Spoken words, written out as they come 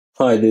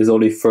Hi, this is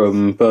Ollie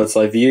from Bird's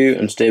Eye View,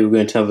 and today we're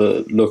going to have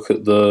a look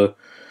at the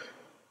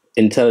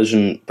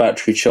intelligent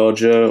battery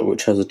charger,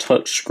 which has a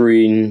touch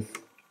screen,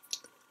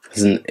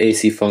 has an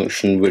AC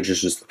function, which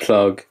is just the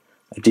plug,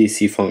 a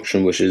DC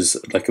function, which is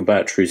like a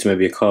battery, so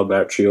maybe a car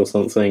battery or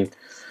something.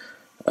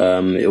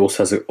 It also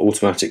has an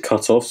automatic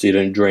cutoff, so you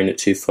don't drain it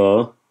too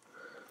far.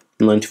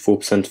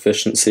 94%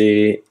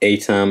 efficiency,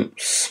 8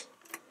 amps,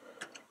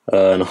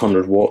 and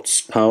 100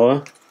 watts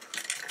power.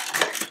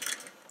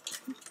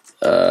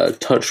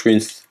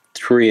 Touchscreen's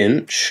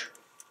 3-inch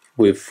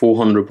with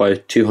 400 by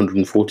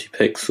 240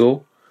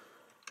 pixel.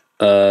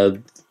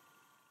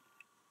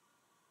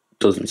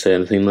 Doesn't say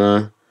anything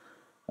there.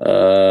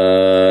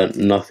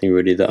 Nothing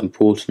really that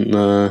important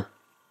there.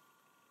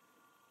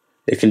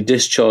 It can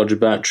discharge a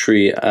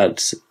battery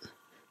at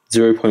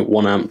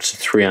 0.1 amp to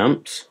 3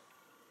 amps.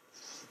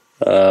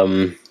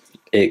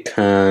 It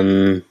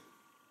can,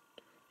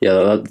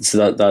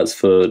 that's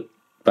for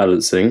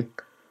balancing.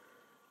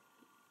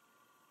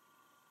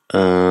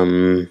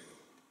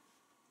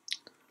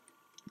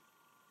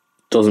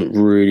 Doesn't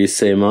really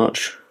say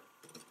much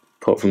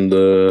apart from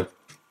the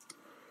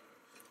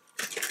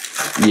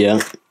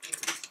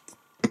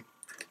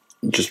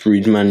just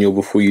read manual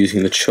before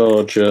using the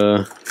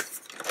charger.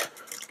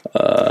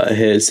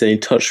 Here it's saying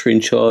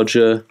touchscreen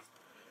charger,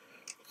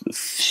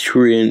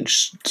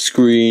 3-inch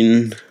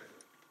screen,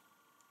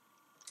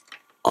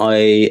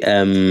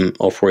 IM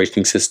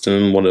operating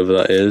system, whatever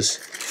that is.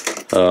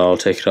 I'll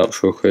take it up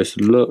for a closer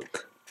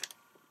look.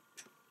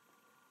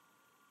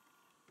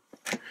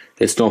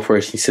 It's an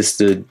operating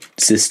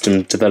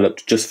system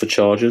developed just for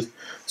chargers,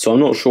 so I'm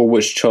not sure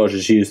which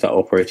chargers use that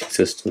operating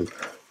system,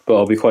 but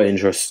I'll be quite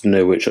interested to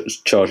know which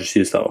chargers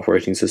use that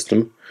operating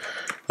system.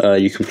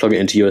 You can plug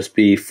it into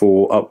USB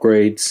for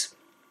upgrades,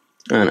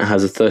 and it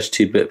has a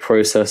 32-bit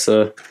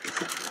processor,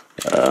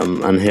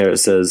 and here it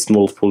says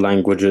multiple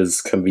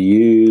languages can be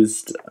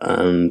used,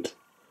 and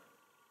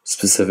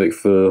specific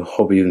for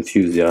hobby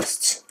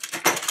enthusiasts.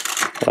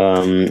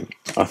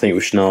 I think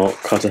we should now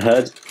cut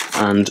ahead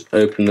and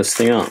open this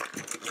thing up.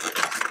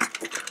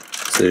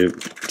 So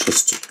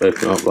just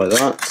open it up like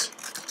that.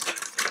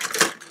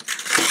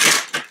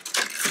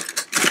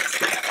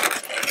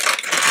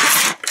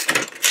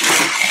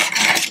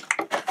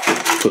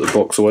 Put the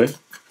box away.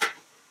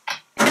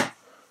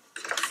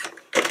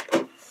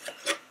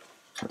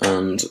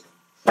 And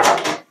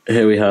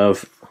here we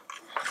have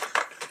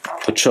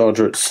the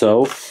charger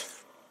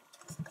itself.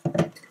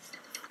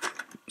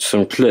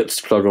 Some clips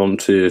to plug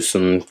onto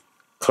some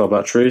car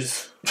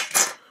batteries.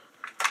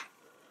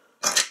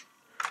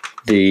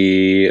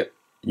 The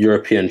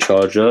European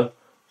charger,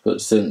 but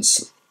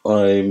since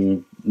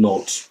I'm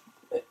not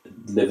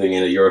living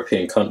in a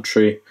European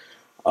country,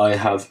 I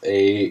have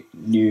a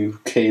new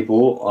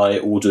cable I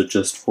ordered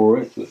just for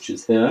it, which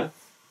is here.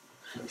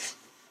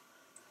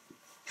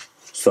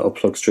 So that'll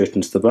plug straight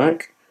into the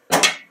back.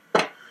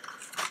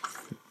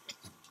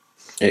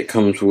 It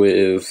comes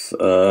with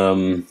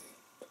I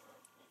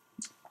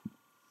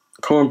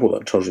can't remember what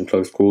that charging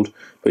plug is called,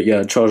 but yeah,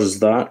 it charges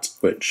that,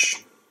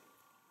 which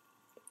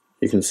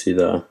you can see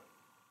there.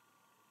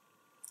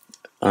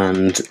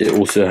 And it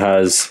also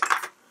has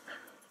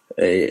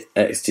a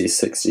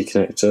XT60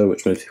 connector,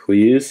 which most people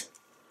use.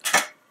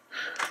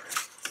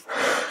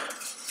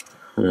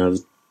 And it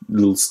has a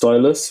little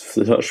stylus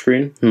for the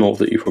touchscreen, not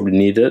that you probably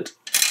need it.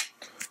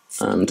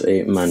 And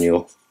a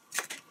manual.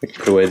 We can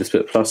put away this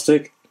bit of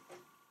plastic.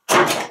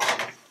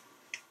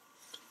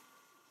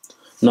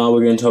 Now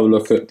we're going to have a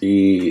look at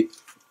the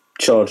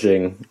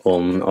charging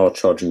on our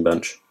charging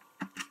bench.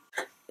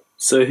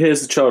 So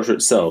here's the charger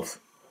itself.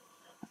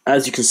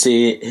 As you can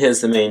see,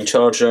 here's the main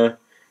charger,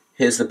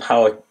 here's the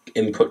power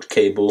input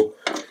cable,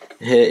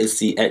 here is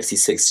the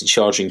XT60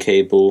 charging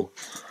cable.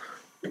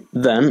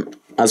 Then,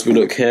 as we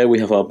look here, we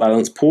have our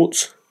balance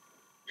port,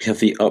 we have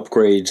the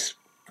upgrade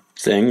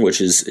thing, which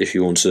is if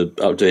you want to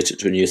update it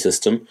to a new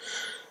system,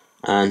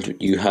 and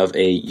you have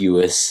a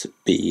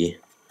USB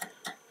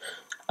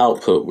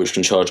output which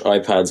can charge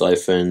iPads,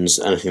 iPhones,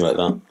 anything like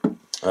that.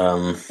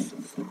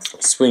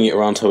 Swing it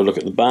around to have a look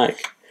at the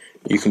back.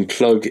 You can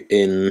plug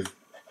in,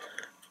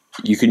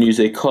 you can use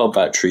a car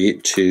battery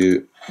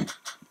to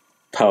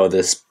power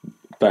this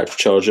battery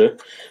charger,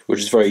 which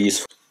is very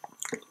useful.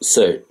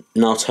 So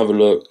now to have a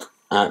look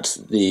at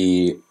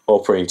the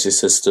operating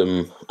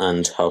system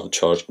and how to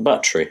charge a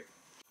battery.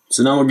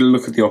 So now we're going to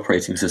look at the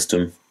operating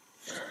system.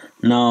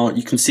 Now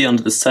you can see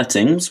under the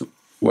settings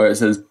where it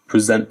says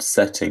present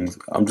settings.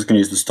 I'm just going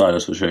to use the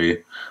stylus to show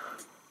you.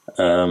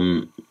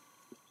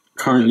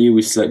 Currently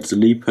we select the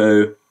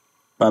LiPo,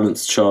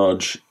 balance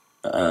charge,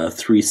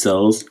 3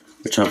 cells,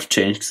 which I have to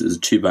change because it's a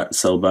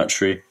 2-cell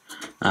battery,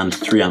 and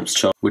 3 amps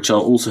charge, which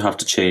I'll also have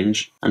to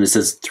change. And it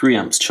says 3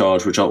 amps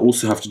charge, which I'll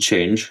also have to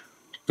change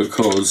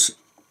because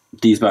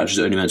these batteries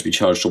are only meant to be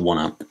charged to 1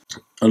 amp.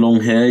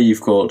 Along here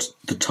you've got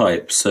the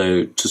type,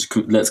 so just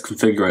let's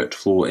configure it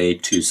for a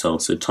 2-cell.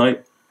 So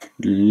type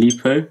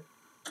LiPo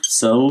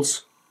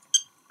cells.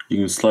 You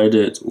can slide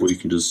it or you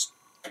can just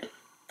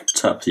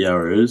tap the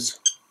arrows.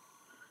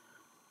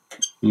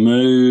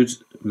 mode,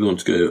 we want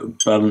to go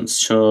balance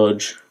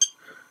charge,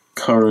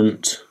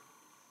 current,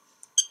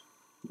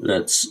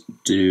 let's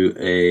do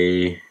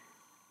a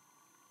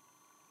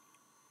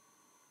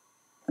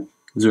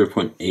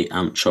 0.8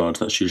 amp charge,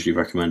 that's usually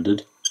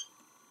recommended.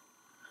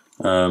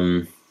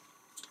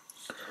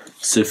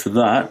 So for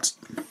that,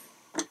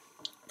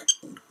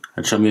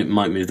 actually I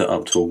might move that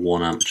up to a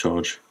 1 amp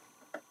charge.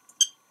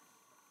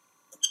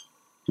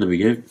 There we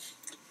go.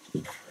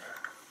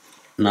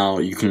 Now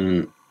you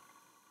can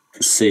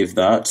save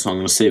that, so I'm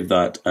going to save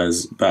that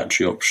as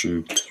battery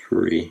option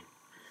 3.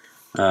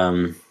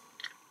 So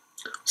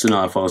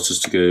now if I was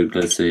just to go,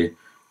 let's say,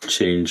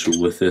 change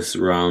with this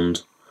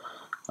around,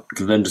 I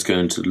can then just go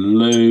into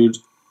load,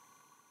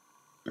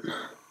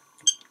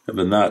 and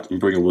then that, and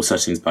bring all the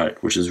settings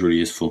back, which is really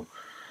useful.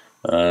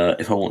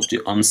 If I want to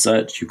do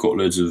unset, you've got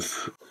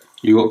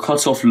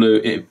cut off low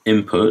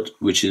input,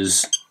 which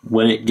is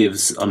when it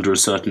gives under a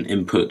certain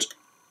input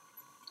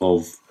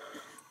of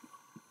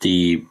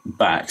the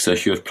back. So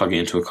if you were to plug it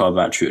into a car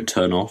battery, it would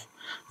turn off.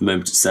 The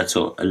moment it's set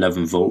at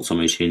 11 volts, I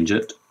may change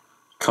it.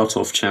 Cut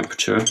off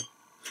temperature.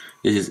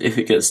 This is if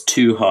it gets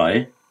too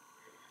high,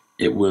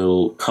 it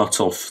will cut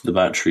off the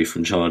battery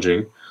from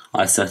charging.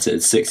 I set it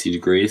at 60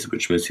 degrees,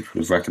 which most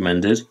people have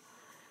recommended.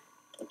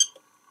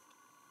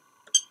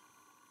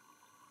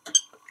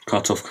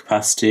 Cut off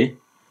capacity.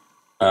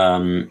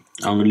 I'm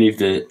going to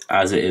leave it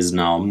as it is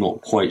now. I'm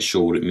not quite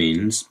sure what it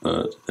means,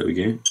 but there we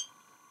go.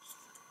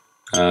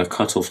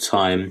 Cut off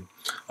time.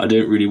 I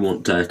don't really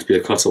want there to be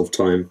a cut off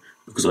time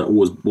because I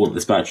always want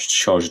this battery to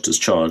charge it as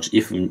charge.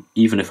 Even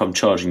if I'm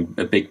charging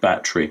a big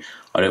battery,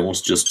 I don't want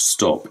to just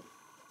stop.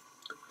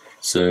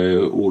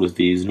 So all of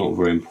these are not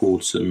very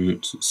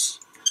important. It's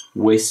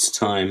waste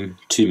time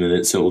 2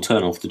 minutes, so it will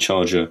turn off the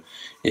charger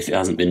if it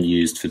hasn't been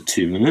used for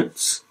 2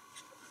 minutes.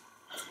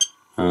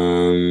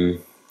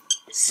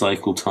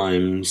 Cycle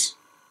times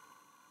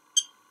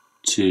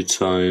 2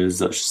 times,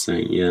 that's just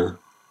saying, yeah.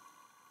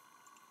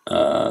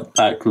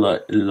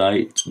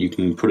 Backlight, you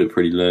can put it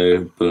pretty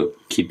low, but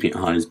keeping it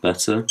high is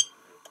better,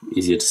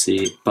 easier to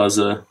see.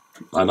 Buzzer,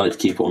 I like to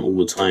keep it on all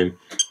the time.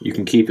 You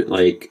can keep it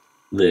like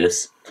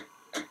this,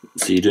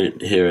 so you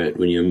don't hear it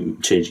when you're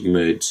changing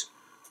modes,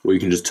 or you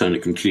can just turn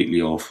it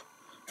completely off,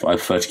 but I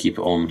prefer to keep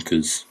it on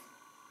because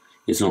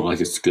it's not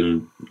like it's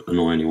going to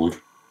annoy anyone.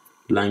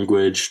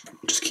 Language,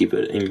 just keep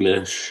it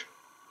English.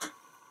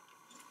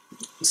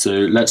 So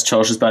let's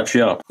charge this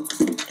battery up.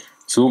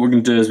 So what we're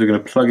going to do is we're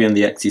going to plug in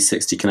the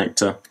XE60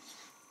 connector,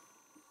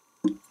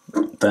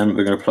 then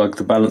we're going to plug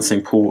the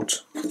balancing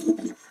port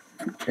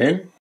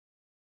in.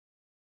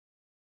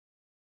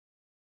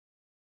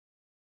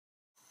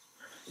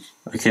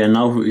 Okay,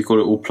 now that we've got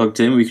it all plugged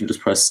in, we can just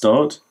press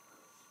start,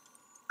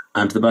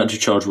 and the battery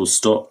charge will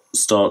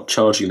start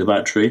charging the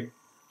battery.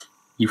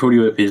 You probably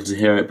won't be able to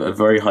hear it, but a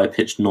very high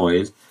pitched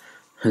noise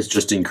has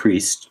just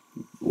increased,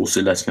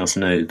 also letting us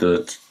know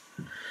that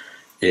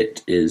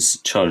it is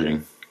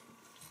charging.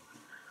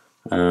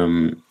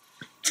 So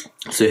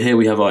here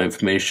we have our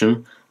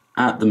information.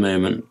 At the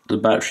moment, the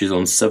battery is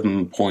on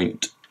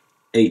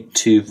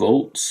 7.82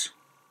 volts,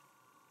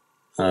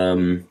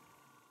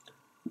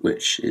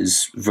 which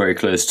is very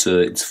close to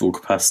its full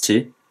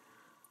capacity.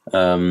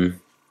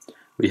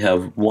 We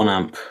have 1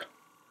 amp.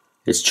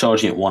 It's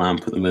charging at 1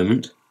 amp at the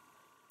moment.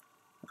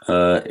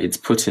 It's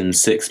put in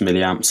 6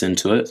 milliamps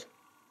into it,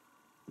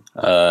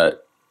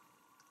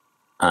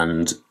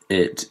 and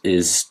it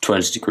is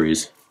 20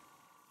 degrees.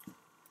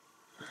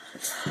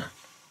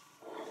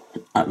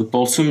 At the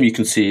bottom you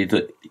can see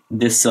that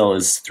this cell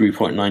is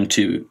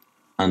 3.92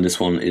 and this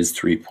one is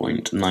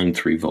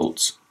 3.93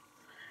 volts.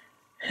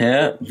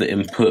 Here the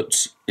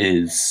input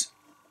is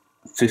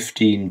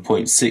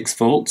 15.6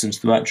 volts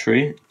into the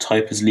battery,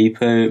 type is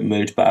LiPo,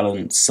 mode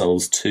balance,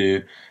 cells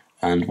 2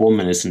 and 1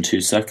 minute and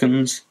 2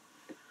 seconds.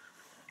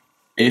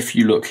 If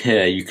you look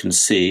here you can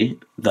see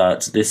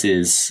that this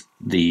is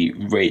the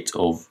rate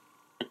of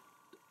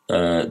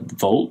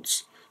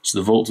volts, so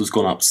the volts has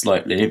gone up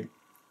slightly.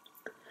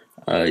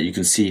 You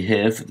can see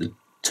here that the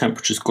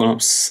temperature's gone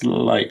up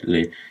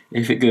slightly.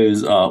 If it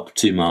goes up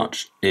too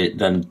much, it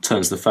then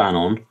turns the fan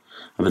on,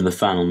 and then the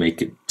fan will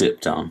make it dip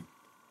down.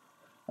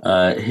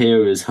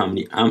 Here is how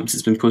many amps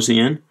it's been putting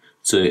in,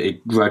 so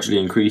it gradually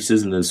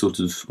increases and then sort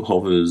of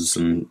hovers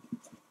and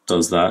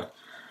does that.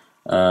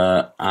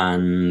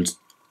 And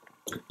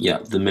yeah,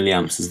 the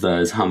milliamps is there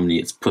is how many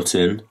it's put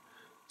in,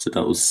 so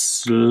that will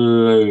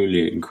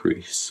slowly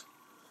increase.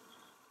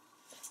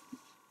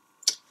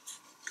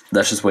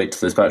 Let's just wait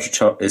till this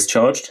battery is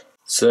charged.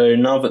 So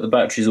now that the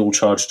battery is all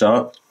charged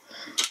up,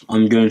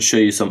 I'm going to show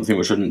you something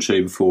which I didn't show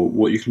you before.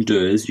 What you can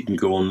do is you can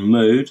go on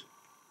mode,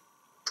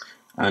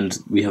 and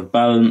we have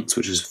balance,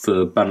 which is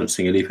for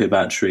balancing a LiPo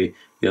battery.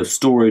 We have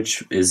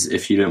storage, is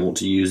if you don't want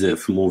to use it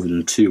for more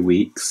than 2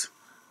 weeks.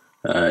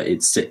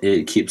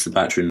 It keeps the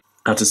battery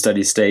at a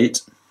steady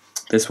state.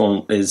 This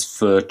one is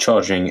for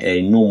charging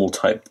a normal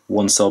type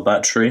 1-cell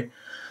battery.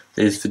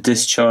 It is for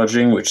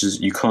discharging, which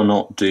is you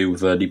cannot do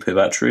with a LiPo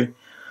battery.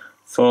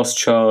 Fast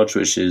charge,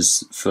 which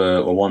is for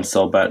a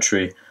 1-cell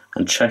battery,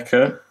 and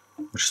checker,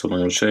 which is what I'm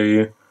going to show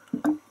you.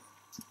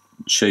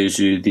 shows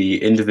you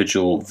the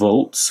individual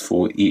volts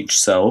for each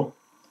cell.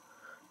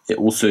 It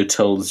also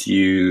tells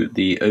you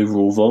the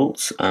overall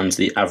volts and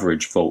the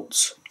average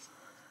volts.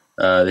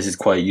 This is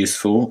quite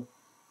useful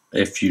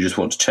if you just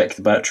want to check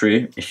the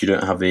battery, if you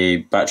don't have a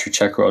battery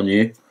checker on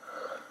you.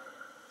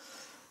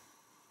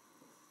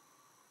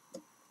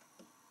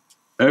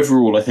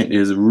 Overall, I think it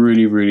is a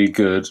really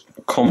good,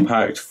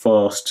 compact,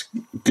 fast,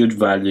 good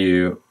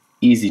value,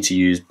 easy to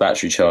use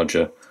battery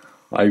charger.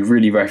 I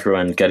really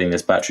recommend getting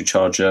this battery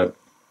charger.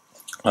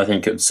 I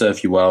think it would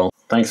serve you well.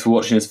 Thanks for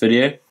watching this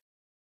video.